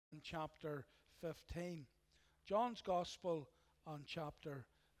chapter 15. John's Gospel on chapter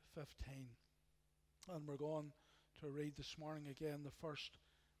 15. And we're going to read this morning again the first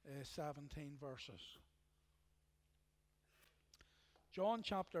 17 verses. John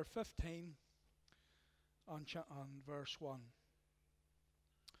chapter 15 on verse 1.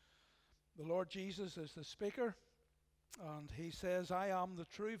 The Lord Jesus is the speaker, and he says, I am the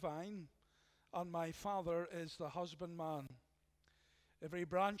true vine, and my Father is the husbandman. Every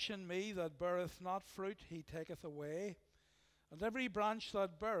branch in me that beareth not fruit he taketh away, and every branch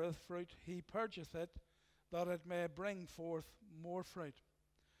that beareth fruit he purgeth it, that it may bring forth more fruit.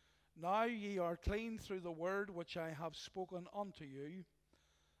 Now ye are clean through the word which I have spoken unto you.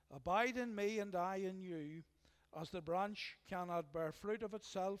 Abide in me, and I in you, as the branch cannot bear fruit of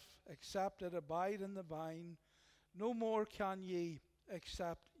itself, except it abide in the vine. No more can ye,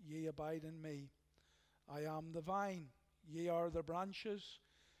 except ye abide in me. I am the vine, ye are the branches.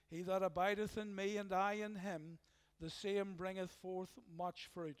 He that abideth in me, and I in him, the same bringeth forth much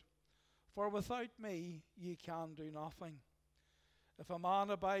fruit. For without me ye can do nothing. If a man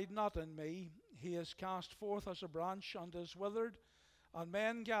abide not in me, he is cast forth as a branch, and is withered, and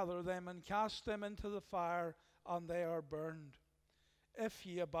men gather them and cast them into the fire, and they are burned. If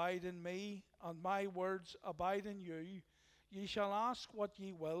ye abide in me, and my words abide in you, ye shall ask what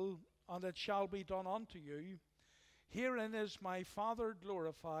ye will, and it shall be done unto you. Herein is my Father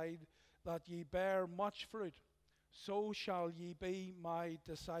glorified, that ye bear much fruit. So shall ye be my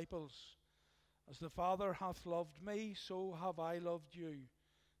disciples. As the Father hath loved me, so have I loved you.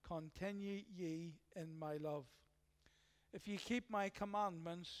 Continue ye in my love. If ye keep my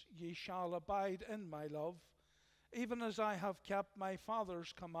commandments, ye shall abide in my love, even as I have kept my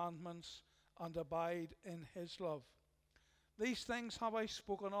Father's commandments, and abide in his love. These things have I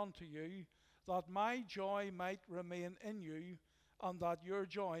spoken unto you, that my joy might remain in you, and that your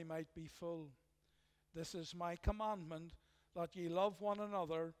joy might be full. This is my commandment, that ye love one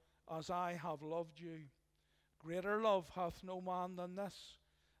another, as I have loved you. Greater love hath no man than this,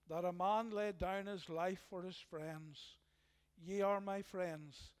 that a man lay down his life for his friends. Ye are my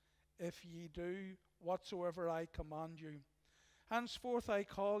friends, if ye do whatsoever I command you. Henceforth I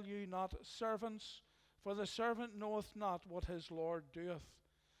call you not servants, for the servant knoweth not what his Lord doeth.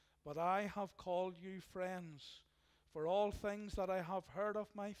 But I have called you friends, for all things that I have heard of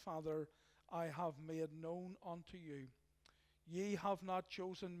my Father I have made known unto you. Ye have not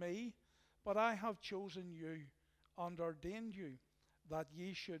chosen me, but I have chosen you, and ordained you, that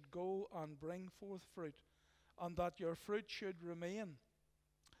ye should go and bring forth fruit, and that your fruit should remain,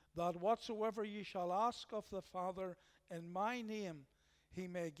 that whatsoever ye shall ask of the Father in my name, he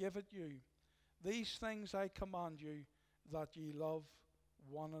may give it you. These things I command you, that ye love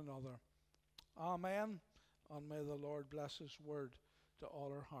one another. Amen. And may the Lord bless his word to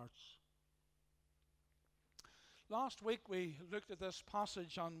all our hearts. Last week we looked at this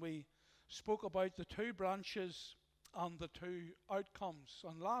passage and we spoke about the two branches and the two outcomes.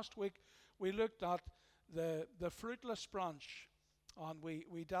 And last week we looked at the fruitless branch, and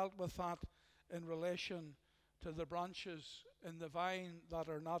we dealt with that in relation to the branches in the vine that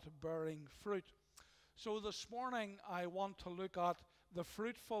are not bearing fruit. So this morning I want to look at the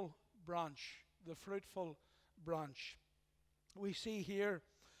fruitful branch, the fruitful branch. We see here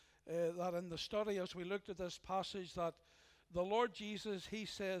that in the study as we looked at this passage that the Lord Jesus, he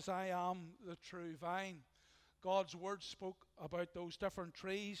says, I am the true vine. God's word spoke about those different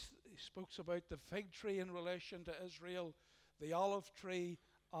trees. He spoke about the fig tree in relation to Israel, the olive tree,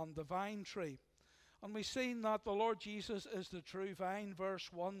 and the vine tree. And we've seen that the Lord Jesus is the true vine. Verse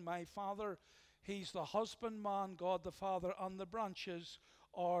 1, my Father, he's the husbandman, God the Father, and the branches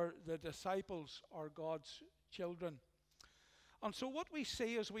are the disciples, are God's children. And so what we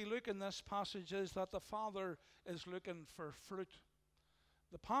see as we look in this passage is that the Father is looking for fruit.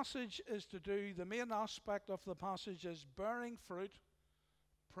 The passage is to do, the main aspect of the passage is bearing fruit,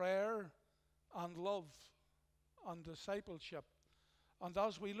 prayer, and love, and discipleship. And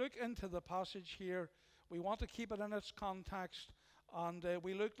as we look into the passage here, we want to keep it in its context. And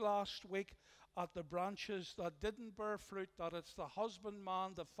we looked last week at the branches that didn't bear fruit, that it's the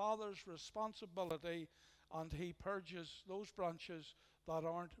husbandman, the Father's responsibility, and he purges those branches that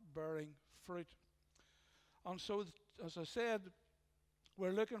aren't bearing fruit. And so, as I said,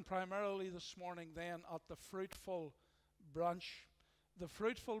 we're looking primarily this morning then at the fruitful branch. The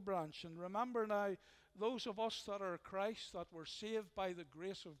fruitful branch. And remember now, those of us that are Christ, that were saved by the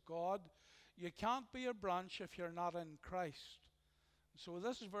grace of God, you can't be a branch if you're not in Christ. So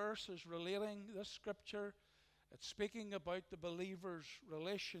this verse is relating, this scripture, it's speaking about the believer's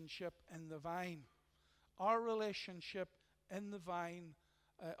relationship in the vine. Our relationship in the vine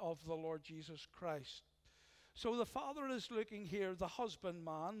of the Lord Jesus Christ. So the Father is looking here, the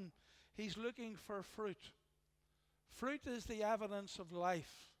husbandman, he's looking for fruit. Fruit is the evidence of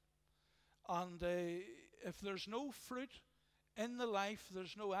life. And if there's no fruit in the life,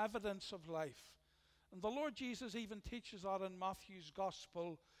 there's no evidence of life. And the Lord Jesus even teaches that in Matthew's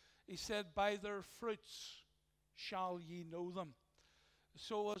Gospel. He said, by their fruits shall ye know them.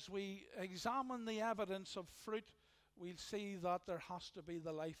 So as we examine the evidence of fruit, we'll see that there has to be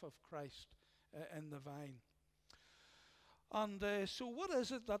the life of Christ in the vine. And so what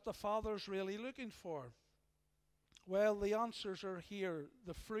is it that the Father's really looking for? Well, the answers are here.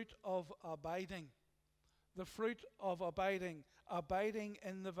 The fruit of abiding. The fruit of abiding. Abiding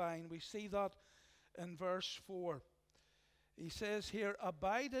in the vine. We see that in verse 4. He says here,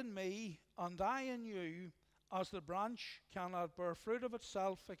 abide in me, and I in you, as the branch cannot bear fruit of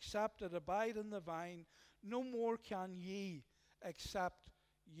itself, except it abide in the vine, no more can ye, except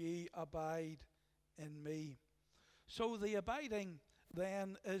ye abide in me. So the abiding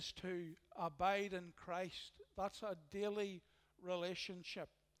then is to abide in Christ. That's a daily relationship.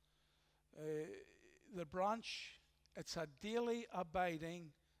 The branch, it's a daily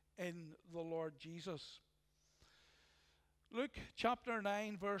abiding in the Lord Jesus. Luke chapter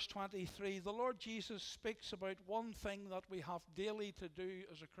 9 verse 23, the Lord Jesus speaks about one thing that we have daily to do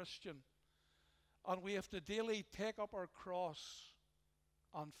as a Christian. And we have to daily take up our cross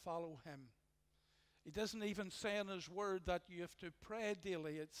and follow him. He doesn't even say in his word that you have to pray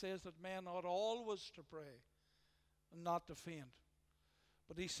daily. It says that men ought always to pray and not to faint.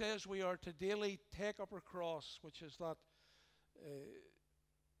 But he says we are to daily take up our cross, which is that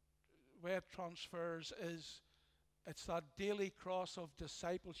way it transfers is, it's that daily cross of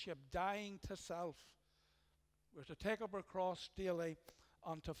discipleship, dying to self. We're to take up our cross daily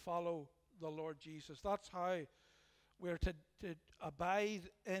and to follow the Lord Jesus. That's how we're to abide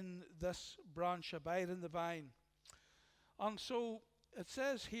in this branch, abide in the vine. And so it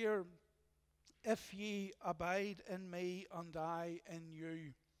says here, if ye abide in me and I in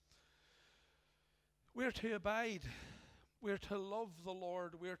you. We're to abide. We're to love the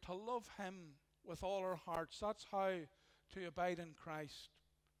Lord. We're to love him with all our hearts. That's how to abide in Christ.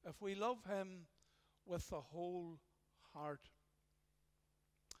 If we love him with the whole heart.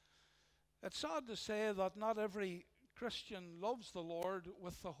 It's sad to say that not every Christian loves the Lord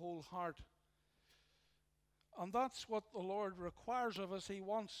with the whole heart. And that's what the Lord requires of us. He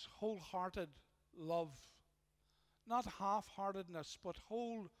wants wholehearted love. Not half-heartedness, but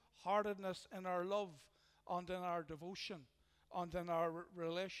wholeheartedness in our love and in our devotion and in our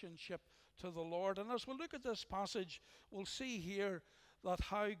relationship to the Lord. And as we look at this passage, we'll see here that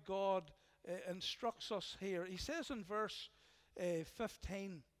how God instructs us here. He says in verse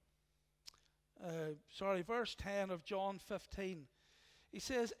 10 of John 15, he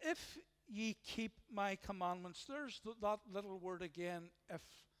says, if ye keep my commandments. There's that little word again, if.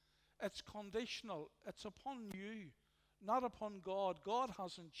 It's conditional. It's upon you, not upon God. God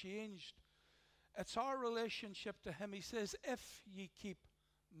hasn't changed. It's our relationship to him. He says, if ye keep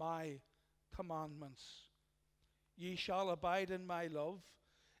my commandments, ye shall abide in my love,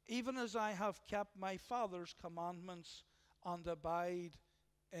 even as I have kept my Father's commandments and abide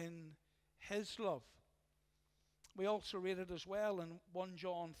in his love. We also read it as well in 1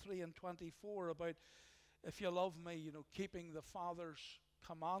 John 3 and 24 about, if you love me, keeping the Father's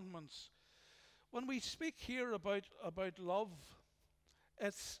commandments. When we speak here about love,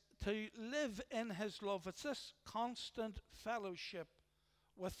 it's to live in his love. It's this constant fellowship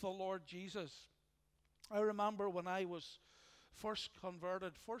with the Lord Jesus. I remember when I was first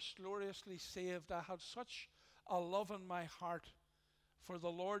converted, first gloriously saved, I had such a love in my heart for the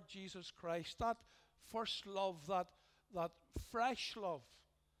Lord Jesus Christ. That first love, that fresh love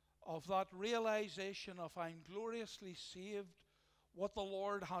of that realization of I'm gloriously saved, what the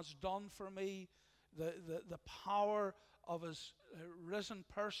Lord has done for me, the power of his risen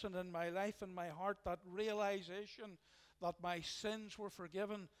person in my life and my heart, that realization that my sins were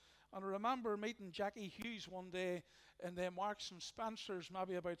forgiven. And I remember meeting Jackie Hughes one day in the Marks and Spencer's,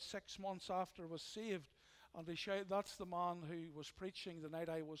 maybe about 6 months after I was saved. And he shouted, that's the man who was preaching the night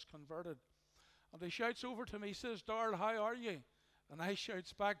I was converted. And he shouts over to me, he says, Darryl, how are you? And I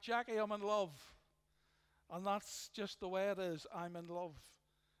shouts back, Jackie, I'm in love. And that's just the way it is. I'm in love.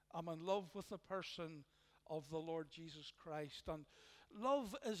 I'm in love with the person of the Lord Jesus Christ. And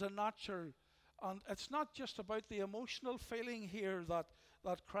love is a natural, and it's not just about the emotional feeling here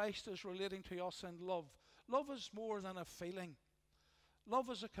that Christ is relating to us in love. Love is more than a feeling. Love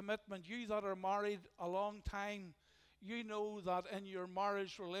is a commitment. You that are married a long time, you know that in your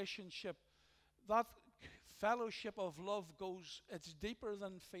marriage relationship, that Fellowship of love it's deeper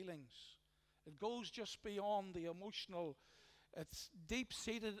than feelings. It goes just beyond the emotional. It's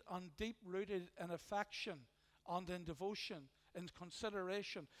deep-seated and deep-rooted in affection and in devotion, in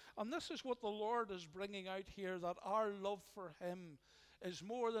consideration. And this is what the Lord is bringing out here, that our love for him is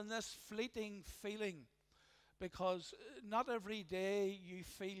more than this fleeting feeling, because not every day you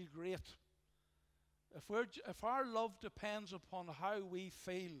feel great. If our love depends upon how we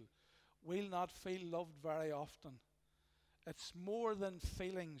feel, we'll not feel loved very often. It's more than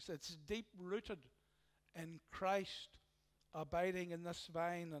feelings. It's deep-rooted in Christ, abiding in this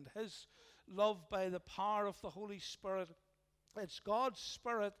vine, and his love by the power of the Holy Spirit. It's God's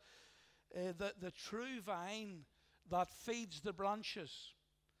Spirit, the true vine, that feeds the branches.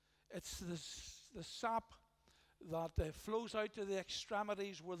 It's the sap that flows out to the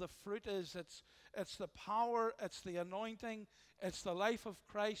extremities where the fruit is. It's the power, it's the anointing, it's the life of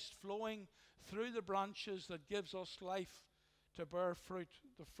Christ flowing through the branches that gives us life to bear fruit,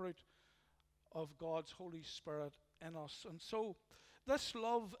 the fruit of God's Holy Spirit in us. And so this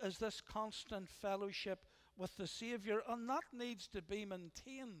love is this constant fellowship with the Savior, and that needs to be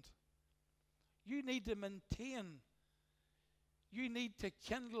maintained. You need to maintain. You need to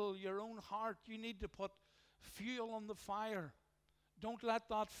kindle your own heart. You need to put fuel on the fire. Don't let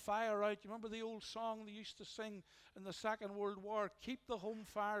that fire out. You remember the old song they used to sing in the Second World War? Keep the home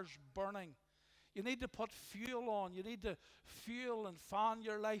fires burning. You need to put fuel on. You need to fuel and fan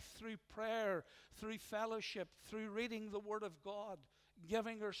your life through prayer, through fellowship, through reading the Word of God,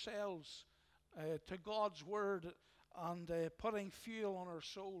 giving ourselves to God's Word, and putting fuel on our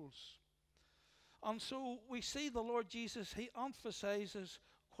souls. And so we see the Lord Jesus, he emphasizes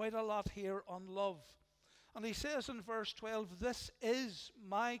quite a lot here on love. And he says in verse 12, "This is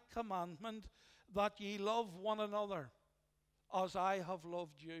my commandment, that ye love one another as I have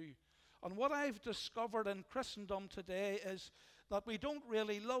loved you." And what I've discovered in Christendom today is that we don't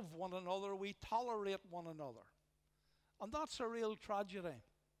really love one another, we tolerate one another. And that's a real tragedy.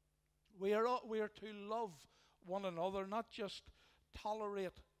 We are to love one another, not just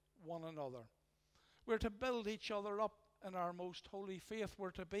tolerate one another. We're to build each other up in our most holy faith.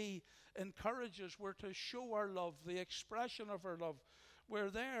 We're to be encouragers. We're to show our love, the expression of our love. We're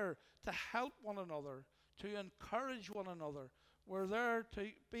there to help one another, to encourage one another. We're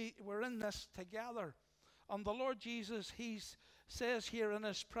in this together. And the Lord Jesus, he says here in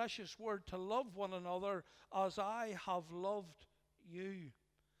his precious word, to love one another as I have loved you.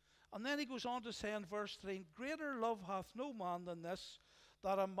 And then he goes on to say in verse 3, "Greater love hath no man than this,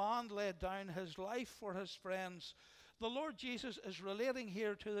 that a man lay down his life for his friends." The Lord Jesus is relating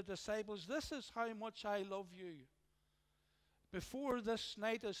here to the disciples, this is how much I love you. Before this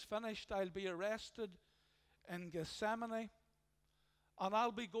night is finished, I'll be arrested in Gethsemane, and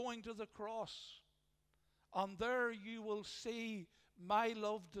I'll be going to the cross. And there you will see my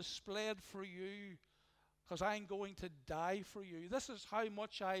love displayed for you, because I'm going to die for you. This is how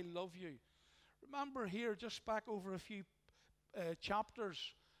much I love you. Remember here, just back over a few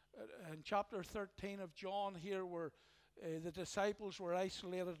chapters, in chapter 13 of John here, where the disciples were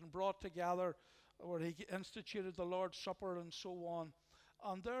isolated and brought together, where he instituted the Lord's Supper and so on.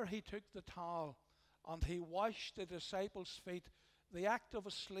 And there he took the towel and he washed the disciples' feet, the act of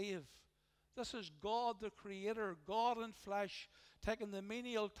a slave. This is God the Creator, God in flesh, taking the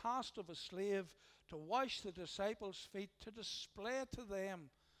menial task of a slave to wash the disciples' feet, to display to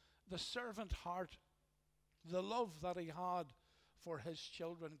them the servant heart, the love that he had for his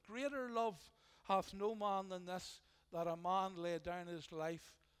children. Greater love hath no man than this, that a man lay down his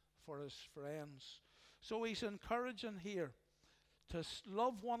life for his friends. So he's encouraging here to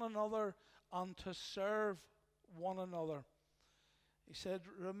love one another and to serve one another. He said,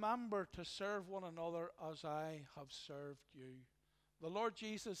 remember to serve one another as I have served you. The Lord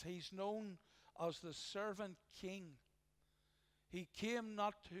Jesus, he's known as the servant king. He came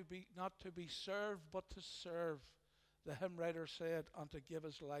not to be served, but to serve, the hymn writer said, and to give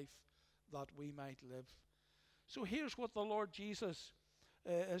his life that we might live. So here's what the Lord Jesus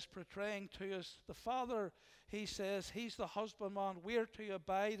is portraying to us. The Father, he says, he's the husbandman. We're to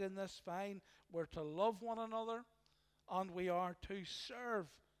abide in this vine. We're to love one another, and we are to serve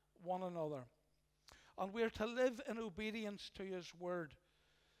one another. And we're to live in obedience to his word.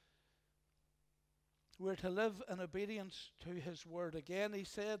 We're to live in obedience to his word. Again, he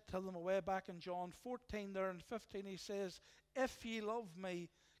said, tell them away back in John 14 there and 15, he says, if ye love me,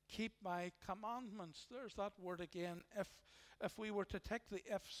 keep my commandments. There's that word again. If we were to take the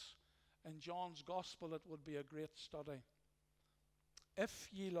ifs in John's gospel, it would be a great study. If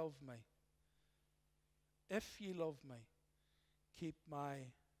ye love me, keep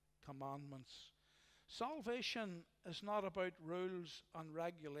my commandments. Salvation is not about rules and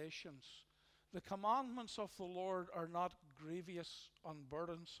regulations. The commandments of the Lord are not grievous and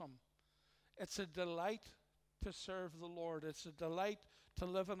burdensome. It's a delight to serve the Lord. It's a delight to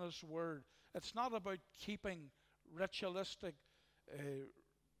live in His Word. It's not about keeping ritualistic,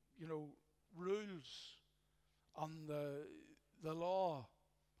 rules on the law.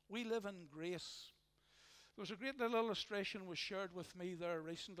 We live in grace. There was a great little illustration was shared with me there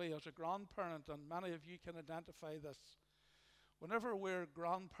recently as a grandparent, and many of you can identify this. Whenever we're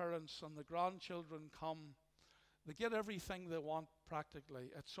grandparents and the grandchildren come, they get everything they want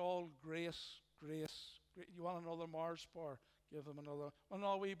practically. It's all grace, grace. You want another Mars bar? Give them another.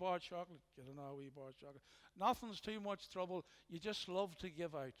 Another wee bar of chocolate? Get another wee bar of chocolate. Nothing's too much trouble. You just love to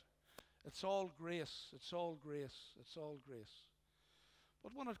give out. It's all grace. It's all grace. It's all grace.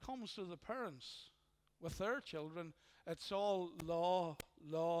 But when it comes to the parents with their children, it's all law,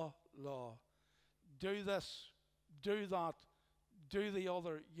 law, law. Do this, do that, do the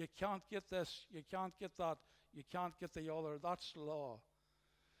other. You can't get this, you can't get that, you can't get the other. That's law.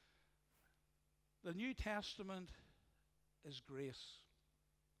 The New Testament is grace.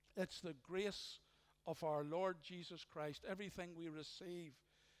 It's the grace of our Lord Jesus Christ. Everything we receive,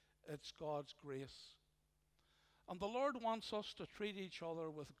 it's God's grace. And the Lord wants us to treat each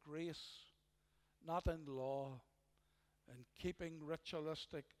other with grace, not in law and keeping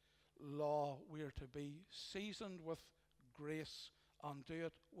ritualistic law. We are to be seasoned with grace and do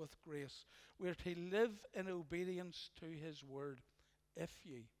it with grace. We are to live in obedience to His word. If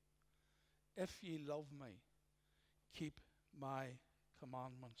ye love me, keep my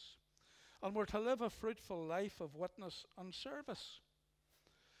commandments. And we're to live a fruitful life of witness and service.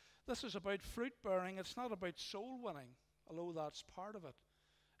 This is about fruit bearing. It's not about soul winning, although that's part of it.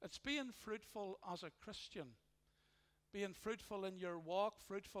 It's being fruitful as a Christian, being fruitful in your walk,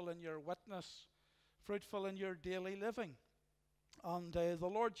 fruitful in your witness, fruitful in your daily living. And the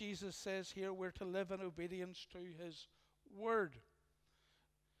Lord Jesus says here we're to live in obedience to His word.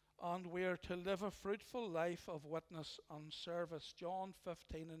 And we are to live a fruitful life of witness and service. John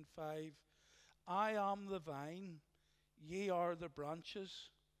 15:5. I am the vine, ye are the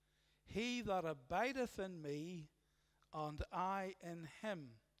branches. He that abideth in me, and I in him,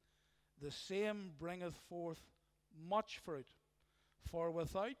 the same bringeth forth much fruit. For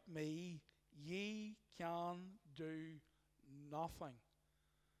without me ye can do nothing.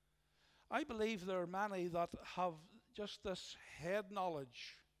 I believe there are many that have just this head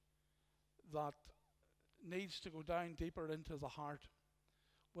knowledge that needs to go down deeper into the heart.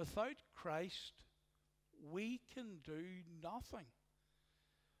 Without Christ, we can do nothing.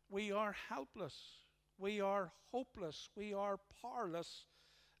 We are helpless. We are hopeless. We are powerless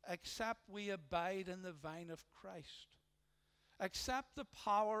except we abide in the vine of Christ. Except the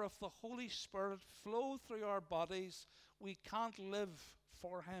power of the Holy Spirit flow through our bodies, we can't live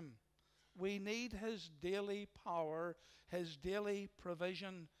for Him. We need His daily power, His daily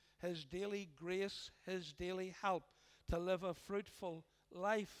provision, His daily grace, His daily help to live a fruitful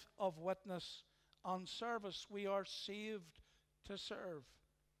life of witness and service. We are saved to serve.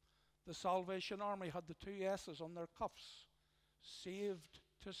 The Salvation Army had the two S's on their cuffs. Saved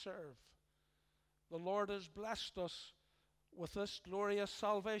to serve. The Lord has blessed us with this glorious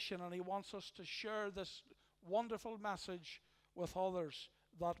salvation, and He wants us to share this wonderful message with others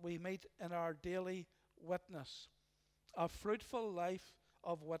that we meet in our daily witness. A fruitful life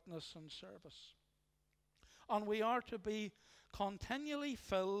of witness and service. And we are to be continually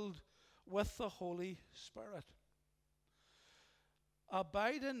filled with the Holy Spirit.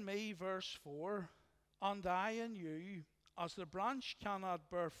 Abide in me, verse 4, and I in you, as the branch cannot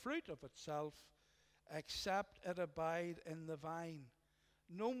bear fruit of itself, except it abide in the vine.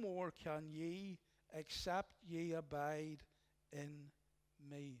 No more can ye, except ye abide in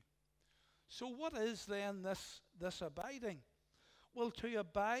me. So what is then this abiding? Well, to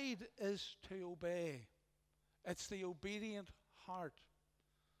abide is to obey. It's the obedient heart.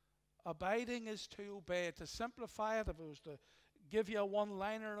 Abiding is to obey. To simplify it, if it was to give you a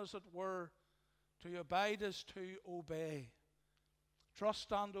one-liner, as it were, to abide is to obey.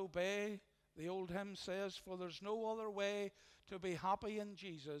 Trust and obey, the old hymn says, for there's no other way to be happy in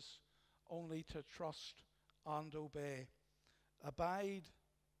Jesus, only to trust and obey. Abide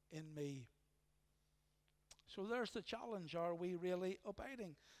in me. So there's the challenge. Are we really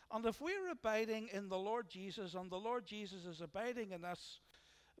abiding? And if we're abiding in the Lord Jesus, and the Lord Jesus is abiding in us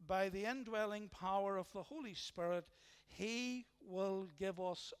by the indwelling power of the Holy Spirit, He will give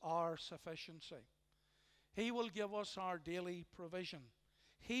us our sufficiency. He will give us our daily provision.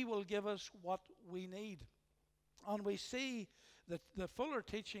 He will give us what we need. And we see that the fuller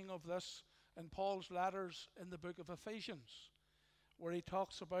teaching of this in Paul's letters in the book of Ephesians, where he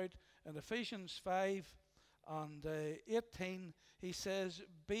talks about in Ephesians 5 and 18, he says,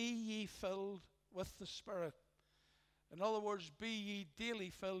 "Be ye filled with the Spirit." In other words, be ye daily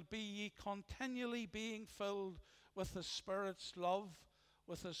filled, be ye continually being filled with the Spirit's love,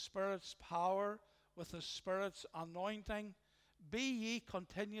 with the Spirit's power, with the Spirit's anointing. Be ye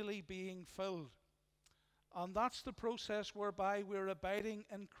continually being filled. And that's the process whereby we're abiding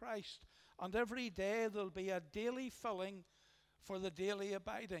in Christ. And every day there'll be a daily filling for the daily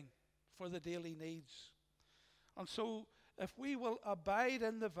abiding, for the daily needs. And so if we will abide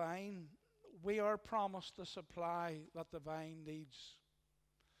in the vine, we are promised the supply that the vine needs.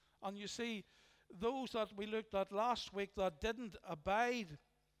 And you see, those that we looked at last week that didn't abide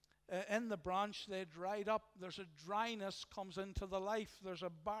in the branch, they dried up. There's a dryness comes into the life. There's a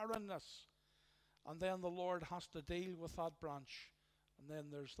barrenness. And then the Lord has to deal with that branch. And then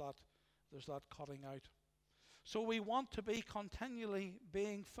there's that cutting out. So we want to be continually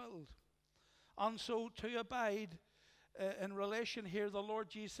being filled. And so to abide, in relation here, the Lord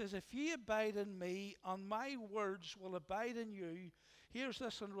Jesus says, "If ye abide in me, and my words will abide in you." Here's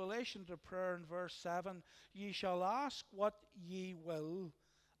this in relation to prayer in verse 7. "Ye shall ask what ye will,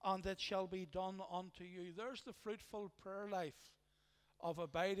 and it shall be done unto you." There's the fruitful prayer life of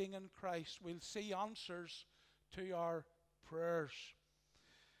abiding in Christ. We'll see answers to our prayers.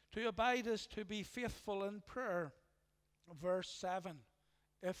 To abide is to be faithful in prayer. Verse 7,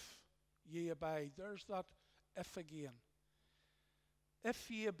 "If ye abide." There's that if again. "If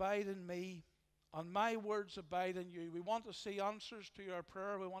ye abide in me, and my words abide in you." We want to see answers to our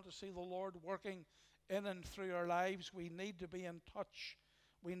prayer. We want to see the Lord working in and through our lives. We need to be in touch.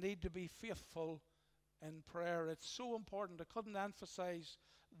 We need to be faithful in prayer. It's so important. I couldn't emphasize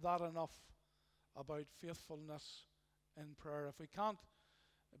that enough about faithfulness in prayer. If we can't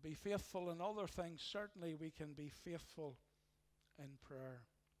be faithful in other things, certainly we can be faithful in prayer.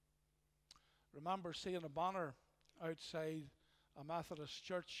 Remember seeing a banner outside a Methodist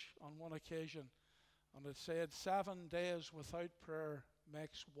church on one occasion, and it said, "7 days without prayer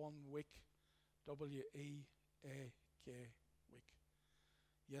makes 1 week." W-E-A-K, week.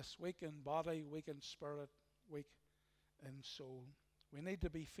 Yes, weak in body, weak in spirit, weak in soul. We need to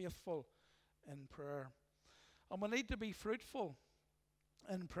be faithful in prayer. And we need to be fruitful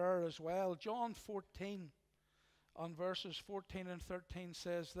in prayer as well. John 14 on verses 14 and 13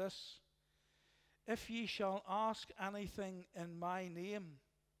 says this, "If ye shall ask anything in my name,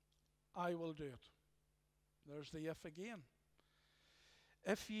 I will do it." There's the if again.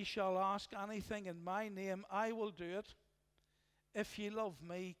 "If ye shall ask anything in my name, I will do it. If ye love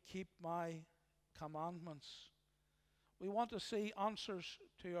me, keep my commandments." We want to see answers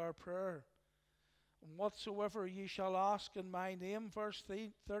to our prayer. "And whatsoever ye shall ask in my name," verse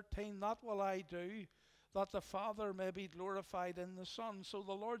 13, "that will I do, that the Father may be glorified in the Son." So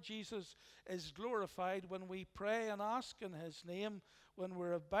the Lord Jesus is glorified when we pray and ask in his name, when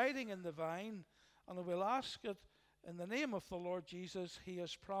we're abiding in the vine, and we'll ask it in the name of the Lord Jesus. He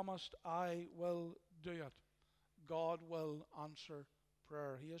has promised, "I will do it." God will answer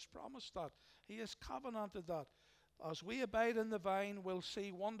prayer. He has promised that. He has covenanted that. As we abide in the vine, we'll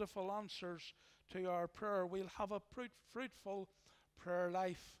see wonderful answers to our prayer. We'll have a fruitful prayer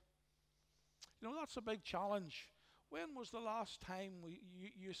life. You know, that's a big challenge. When was the last time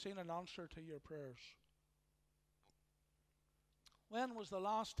you seen an answer to your prayers? When was the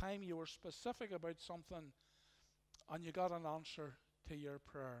last time you were specific about something and you got an answer to your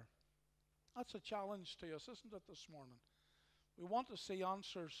prayer? That's a challenge to us, isn't it, this morning? We want to see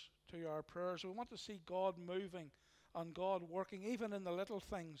answers to our prayers. We want to see God moving and God working, even in the little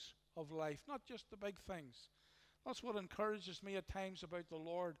things of life, not just the big things. That's what encourages me at times about the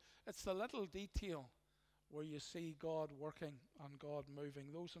Lord. It's the little detail where you see God working and God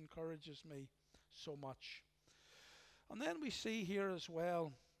moving. Those encourages me so much. And then we see here as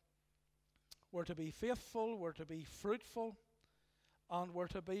well, we're to be faithful, we're to be fruitful, and we're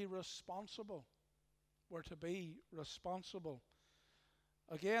to be responsible. We're to be responsible.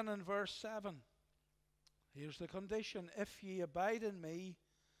 Again in verse 7, here's the condition. "If ye abide in me,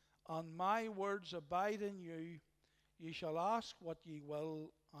 and my words abide in you, ye shall ask what ye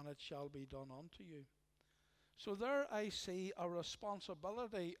will, and it shall be done unto you." So there I see a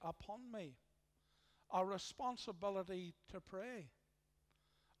responsibility upon me. A responsibility to pray.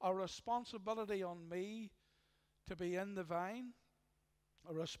 A responsibility on me to be in the vine.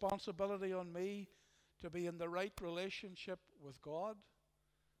 A responsibility on me to be in the right relationship with God.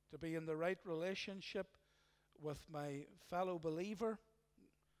 To be in the right relationship with my fellow believer.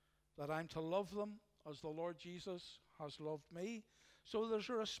 That I'm to love them as the Lord Jesus has loved me. So there's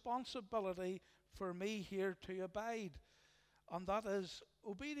a responsibility for me here to abide, and that is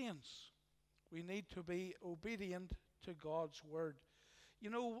obedience. We need to be obedient to God's word. You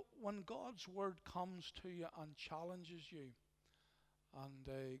know, when God's word comes to you and challenges you,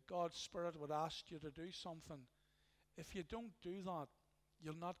 and God's Spirit would ask you to do something, if you don't do that,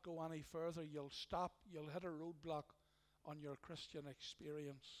 you'll not go any further. You'll stop. You'll hit a roadblock on your Christian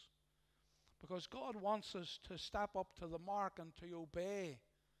experience. Because God wants us to step up to the mark and to obey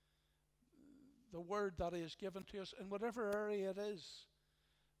the word that He has given to us in whatever area it is.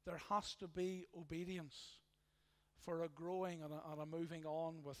 There has to be obedience for a growing and a moving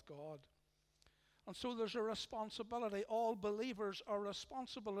on with God. And so there's a responsibility. All believers are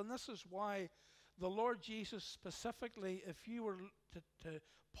responsible, and this is why the Lord Jesus specifically, if you were to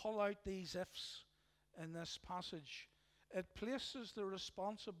pull out these ifs in this passage, it places the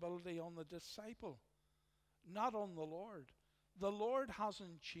responsibility on the disciple, not on the Lord. The Lord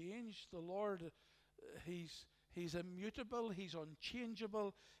hasn't changed. The Lord, He's immutable, He's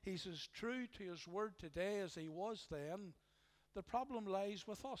unchangeable, He's as true to His word today as He was then. The problem lies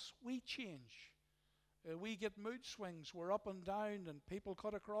with us. We change. We get mood swings. We're up and down, and people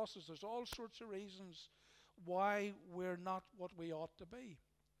cut across us. There's all sorts of reasons why we're not what we ought to be.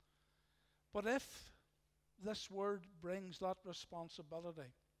 But if this word brings that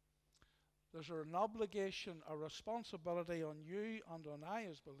responsibility, there's an obligation, a responsibility on you and on I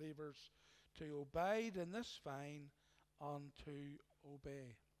as believers to abide in this vine and to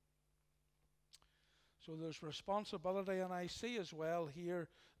obey. So there's responsibility, and I see as well here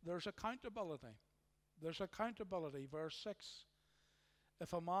there's accountability. There's accountability. Verse 6.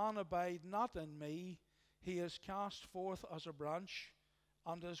 If a man abide not in me, he is cast forth as a branch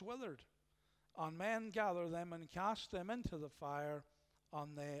and is withered. And men gather them and cast them into the fire,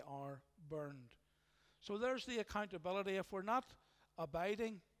 and they are burned. So there's the accountability. If we're not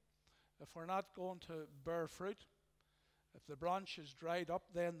abiding, if we're not going to bear fruit, if the branch is dried up,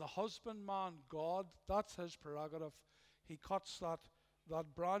 then the husbandman, God, that's His prerogative. He cuts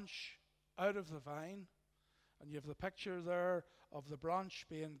that branch out of the vine. And you have the picture there of the branch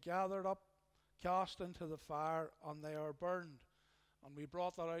being gathered up, cast into the fire, and they are burned. And we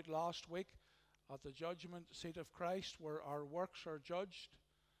brought that out last week at the judgment seat of Christ, where our works are judged.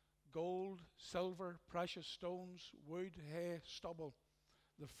 Gold, silver, precious stones, wood, hay, stubble.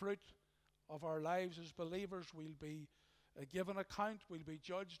 The fruit of our lives as believers will be given account. We'll be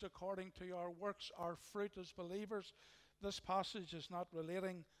judged according to our works, our fruit as believers. This passage is not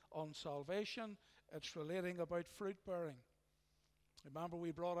relating on salvation. It's relating about fruit bearing. Remember,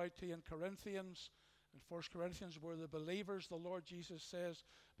 we brought out to you in Corinthians, in 1 Corinthians, where the believers, the Lord Jesus says,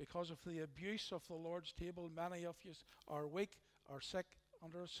 because of the abuse of the Lord's table, many of you are weak, are sick,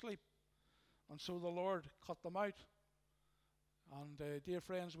 and are asleep. And so the Lord cut them out. And dear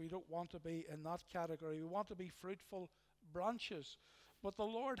friends, we don't want to be in that category. We want to be fruitful branches. But the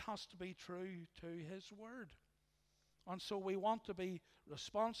Lord has to be true to His word. And so we want to be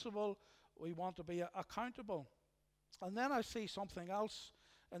responsible. We want to be accountable. And then I see something else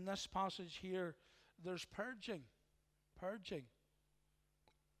in this passage here. There's purging. Purging.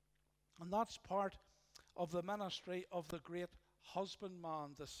 And that's part of the ministry of the great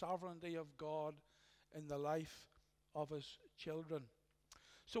husbandman, the sovereignty of God in the life of His children.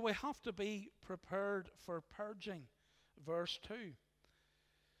 So we have to be prepared for purging. Verse 2.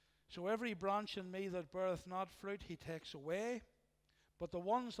 So every branch in me that beareth not fruit He takes away, but the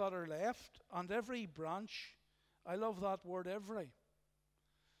ones that are left, and every branch, I love that word every.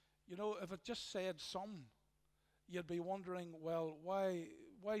 You know, if it just said some, you'd be wondering, well, why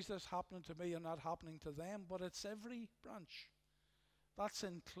is this happening to me and not happening to them? But it's every branch. That's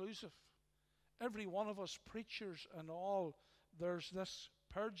inclusive. Every one of us, preachers and all, there's this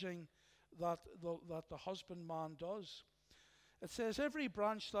purging that the husbandman does. It says, every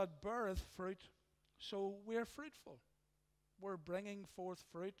branch that beareth fruit, so we're fruitful. We're bringing forth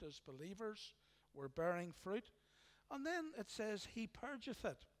fruit as believers. We're bearing fruit. And then it says, He purgeth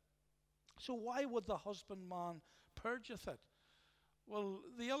it. So why would the husbandman purgeth it? Well,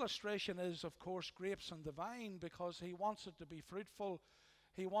 the illustration is, of course, grapes and the vine, because He wants it to be fruitful.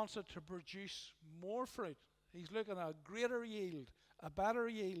 He wants it to produce more fruit. He's looking at a greater yield, a better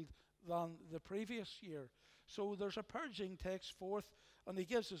yield than the previous year. So there's a purging takes forth, and He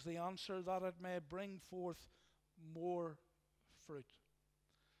gives us the answer that it may bring forth more fruit.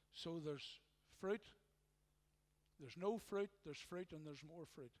 So there's fruit, there's no fruit, there's fruit, and there's more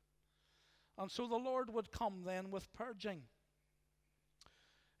fruit. And so the Lord would come then with purging.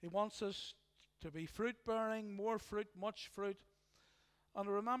 He wants us to be fruit-bearing, more fruit, much fruit. And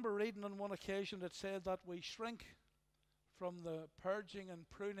I remember reading on one occasion it said that we shrink from the purging and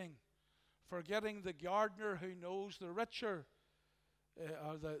pruning, forgetting the gardener who knows the richer,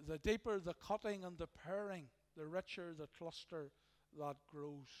 or the deeper the cutting and the paring, the richer the cluster that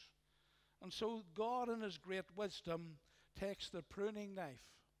grows. And so God in his great wisdom takes the pruning knife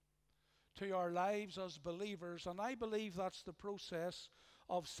to our lives as believers, and I believe that's the process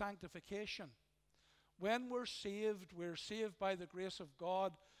of sanctification. When we're saved by the grace of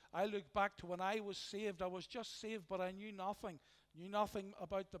God. I look back to when I was saved. I was just saved, but I knew nothing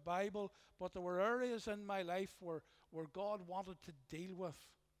about the Bible, but there were areas in my life where God wanted to deal with.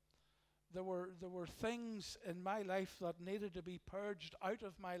 There were things in my life that needed to be purged out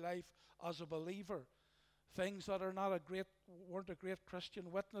of my life as a believer. Things that weren't a great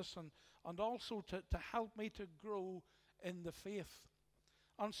Christian witness, and also to help me to grow in the faith.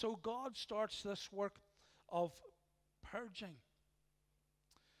 And so God starts this work of purging.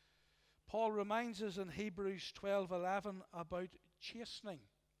 Paul reminds us in Hebrews 12:11 about chastening.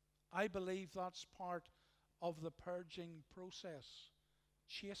 I believe that's part of the purging process.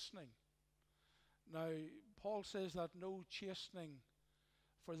 Chastening. Now, Paul says that no chastening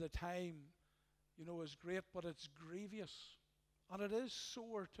for the time, is great, but it's grievous. And it is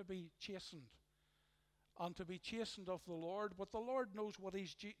sore to be chastened. And to be chastened of the Lord. But the Lord knows what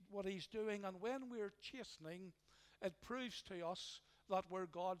he's doing. And when we're chastening, it proves to us that we're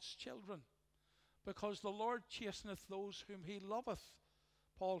God's children. Because the Lord chasteneth those whom he loveth,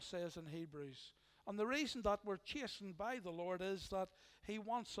 Paul says in Hebrews. And the reason that we're chastened by the Lord is that he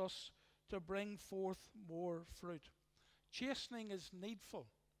wants us to bring forth more fruit. Chastening is needful.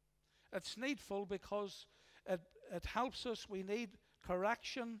 It's needful because it helps us. We need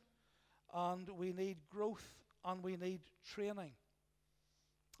correction, and we need growth, and we need training.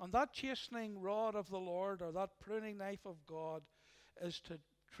 And that chastening rod of the Lord, or that pruning knife of God, is to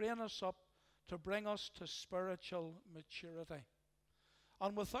train us up, to bring us to spiritual maturity.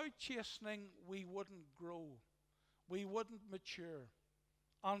 And without chastening, we wouldn't grow. We wouldn't mature.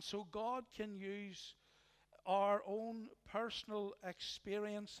 And so God can use our own personal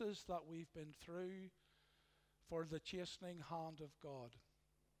experiences that we've been through for the chastening hand of God.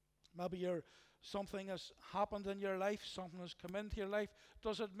 Maybe something has happened in your life, something has come into your life.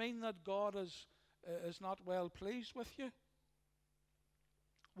 Does it mean that God is not well pleased with you?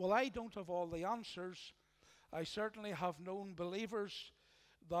 Well, I don't have all the answers. I certainly have known believers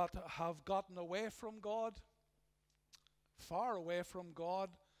that have gotten away from God, far away from God,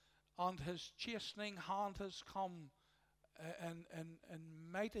 and his chastening hand has come in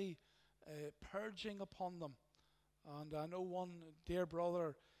mighty purging upon them. And I know one dear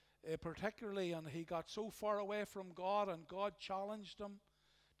brother particularly, and he got so far away from God, and God challenged him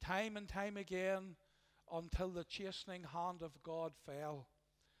time and time again until the chastening hand of God fell.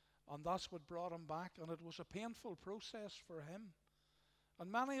 And that's what brought him back, and it was a painful process for him.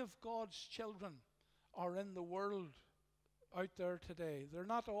 And many of God's children are in the world out there today. They're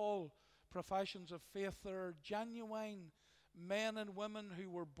not all professions of faith. They're genuine men and women who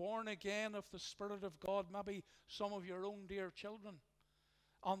were born again of the Spirit of God, maybe some of your own dear children.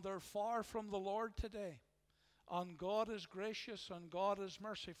 And they're far from the Lord today. And God is gracious and God is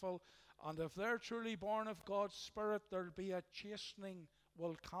merciful. And if they're truly born of God's Spirit, there'll be a chastening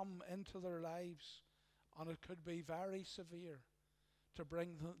will come into their lives. And it could be very severe to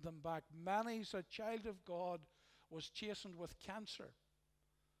bring them back. Many's a child of God was chastened with cancer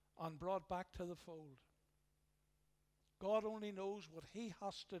and brought back to the fold. God only knows what he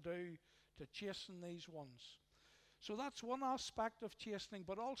has to do to chasten these ones. So that's one aspect of chastening,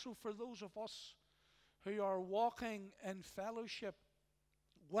 but also for those of us who are walking in fellowship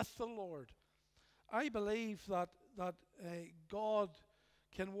with the Lord. I believe that God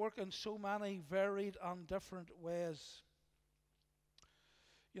can work in so many varied and different ways.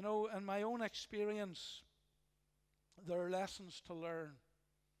 You know, in my own experience, there are lessons to learn.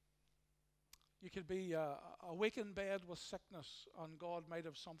 You could be awake in bed with sickness, and God might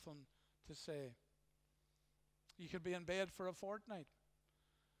have something to say. You could be in bed for a fortnight,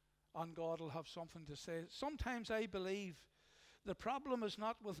 and God will have something to say. Sometimes I believe the problem is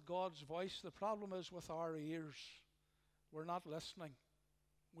not with God's voice. The problem is with our ears. We're not listening.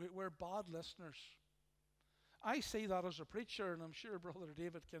 We're bad listeners. I see that as a preacher, and I'm sure Brother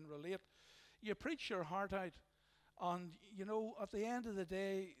David can relate. You preach your heart out, and you know, at the end of the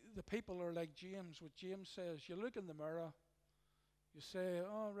day, the people are like James. What James says, you look in the mirror, you say,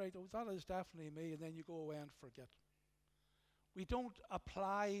 oh right, that is definitely me, and then you go away and forget. We don't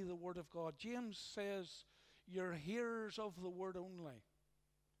apply the word of God. James says, you're hearers of the word only,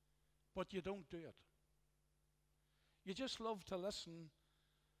 but you don't do it. You just love to listen,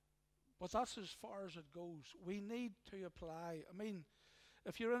 But that's as far as it goes. We need to apply. I mean,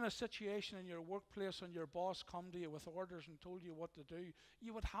 if you're in a situation in your workplace and your boss come to you with orders and told you what to do,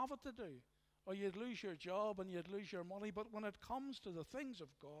 you would have it to do. Or you'd lose your job and you'd lose your money. But when it comes to the things of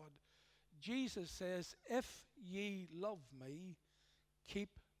God, Jesus says, if ye love me,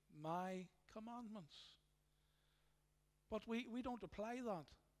 keep my commandments. But we don't apply that.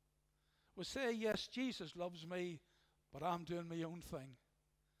 We say, yes, Jesus loves me, but I'm doing my own thing.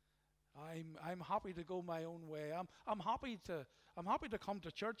 I'm happy to go my own way. I'm happy to come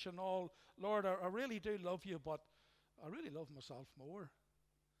to church and all. Lord, I really do love you, but I really love myself more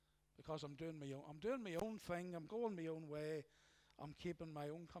because I'm doing my own thing. I'm going my own way. I'm keeping my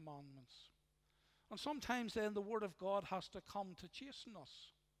own commandments. And sometimes then the Word of God has to come to chasten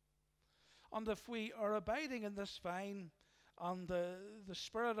us. And if we are abiding in this vine and the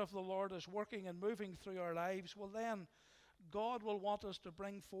Spirit of the Lord is working and moving through our lives, well then God will want us to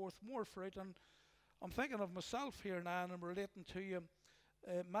bring forth more fruit. And I'm thinking of myself here now, and I'm relating to you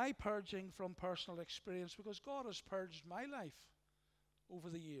my purging from personal experience, because God has purged my life over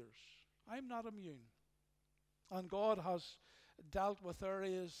the years. I'm not immune. And God has dealt with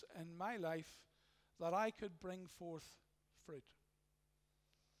areas in my life that I could bring forth fruit.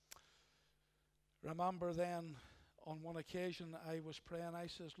 Remember then, on one occasion I was praying, I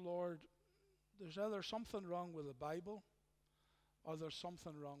says, Lord, there's either something wrong with the Bible or there's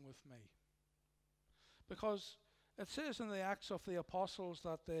something wrong with me. Because it says in the Acts of the Apostles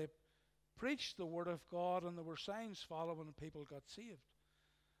that they preached the Word of God and there were signs following and people got saved.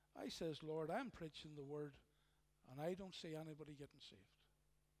 I says, Lord, I'm preaching the Word and I don't see anybody getting saved.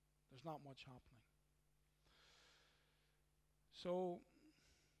 There's not much happening. So,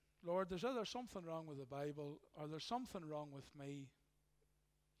 Lord, there's either something wrong with the Bible or there's something wrong with me.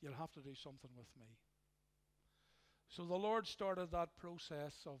 You'll have to do something with me. So the Lord started that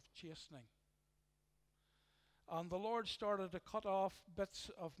process of chastening. And the Lord started to cut off bits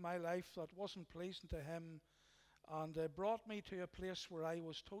of my life that wasn't pleasing to Him, and brought me to a place where I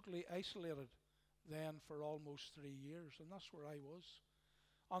was totally isolated then for almost 3 years, and that's where I was.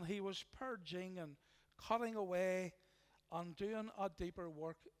 And He was purging and cutting away and doing a deeper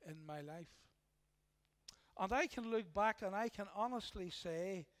work in my life. And I can look back and I can honestly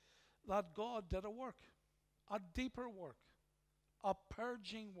say that God did a work, a deeper work, a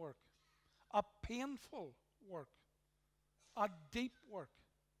purging work, a painful work, a deep work.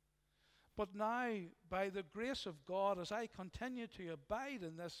 But now, by the grace of God, as I continue to abide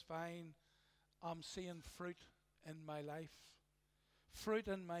in this vine, I'm seeing fruit in my life, fruit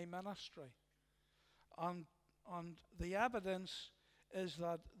in my ministry. And the evidence is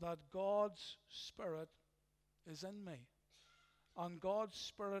that God's Spirit is in me. And God's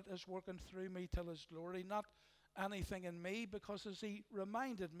Spirit is working through me till His glory, not anything in me, because as He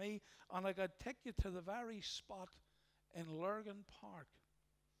reminded me, and I could take you to the very spot in Lurgan Park.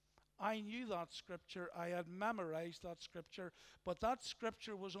 I knew that scripture, I had memorized that scripture, but that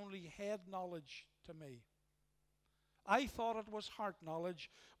scripture was only head knowledge to me. I thought it was heart knowledge,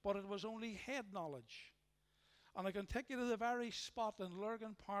 but it was only head knowledge. And I can take you to the very spot in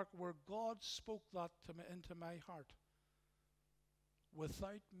Lurgan Park where God spoke that to me, into my heart.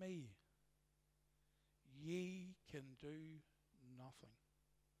 Without me, ye can do nothing.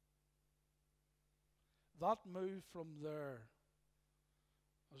 That move from there,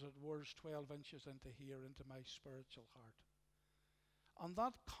 as it was 12 inches into here, into my spiritual heart. And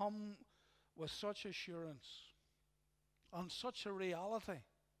that come with such assurance and such a reality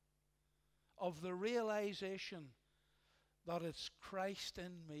of the realization that it's Christ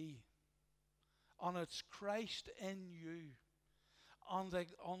in me and it's Christ in you. And that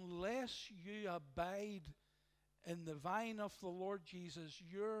unless you abide in the vine of the Lord Jesus,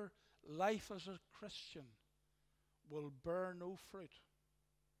 your life as a Christian will bear no fruit.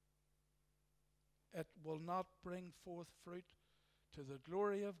 It will not bring forth fruit to the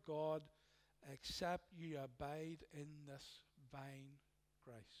glory of God except you abide in this vine,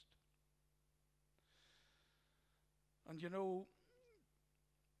 Christ. And you know,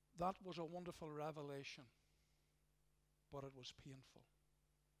 that was a wonderful revelation, but it was painful,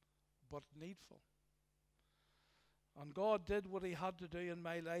 but needful. And God did what He had to do in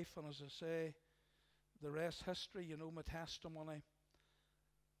my life, and as I say, the rest history, you know my testimony.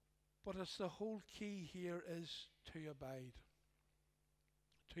 But it's the whole key here is to abide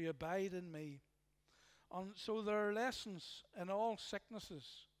in me. And so there are lessons in all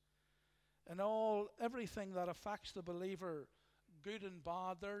sicknesses, in everything that affects the believer, good and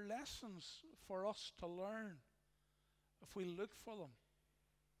bad. There are lessons for us to learn if we look for them.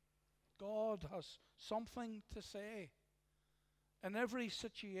 God has something to say, In every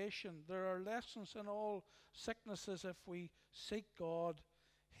situation, there are lessons in all sicknesses. If we seek God,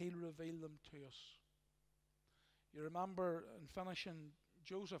 He'll reveal them to us. You remember in finishing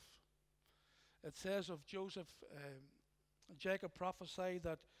Joseph, it says of Joseph, Jacob prophesied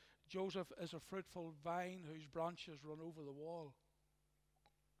that Joseph is a fruitful vine whose branches run over the wall.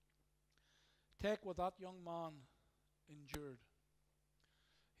 Take what that young man endured.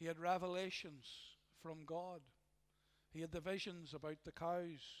 He had revelations from God. He had the visions about the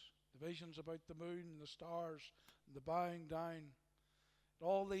cows, the visions about the moon, the stars, and the bowing down.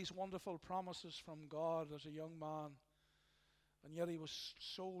 All these wonderful promises from God as a young man, and yet he was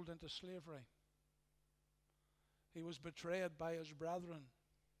sold into slavery. He was betrayed by his brethren.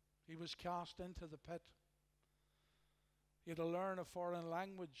 He was cast into the pit. He had to learn a foreign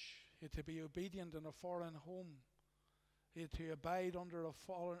language. He had to be obedient in a foreign home. He had to abide under a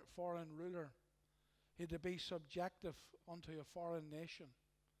foreign ruler. He had to be subjective unto a foreign nation.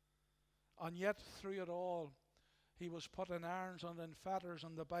 And yet through it all, he was put in irons and in fetters,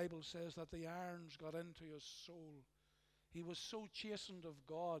 and the Bible says that the irons got into his soul. He was so chastened of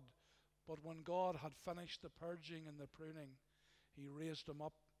God, but when God had finished the purging and the pruning, he raised him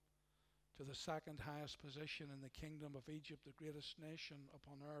up to the second highest position in the kingdom of Egypt, the greatest nation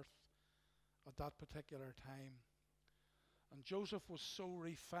upon earth at that particular time. And Joseph was so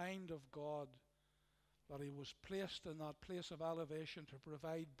refined of God that he was placed in that place of elevation to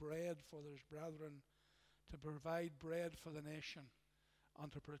provide bread for his brethren, to provide bread for the nation,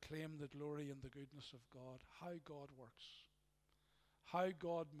 and to proclaim the glory and the goodness of God. How God works, how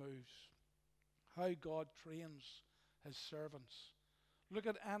God moves, how God trains his servants. Look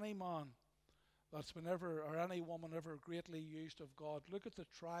at any man that's been ever, or any woman ever greatly used of God. Look at the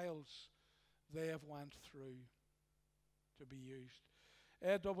trials they have went through to be used.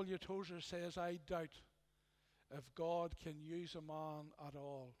 A.W. Tozer says, I doubt if God can use a man at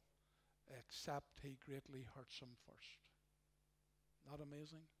all except he greatly hurts him first. Not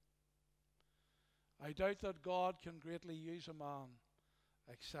amazing? I doubt that God can greatly use a man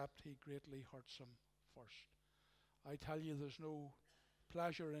except he greatly hurts him first. I tell you, there's no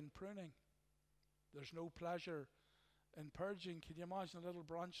pleasure in pruning. There's no pleasure in purging. Can you imagine a little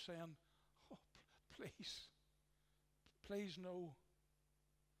branch saying, oh, please no.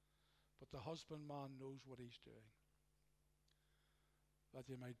 But the husbandman knows what he's doing, that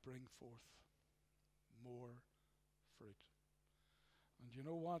you might bring forth more fruit. And you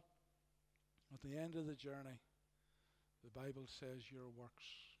know what? At the end of the journey, the Bible says your works,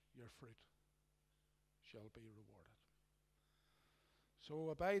 your fruit, shall be rewarded.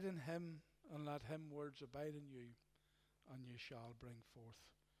 So abide in him, and let him words abide in you, and you shall bring forth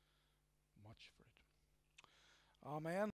much fruit. Amen.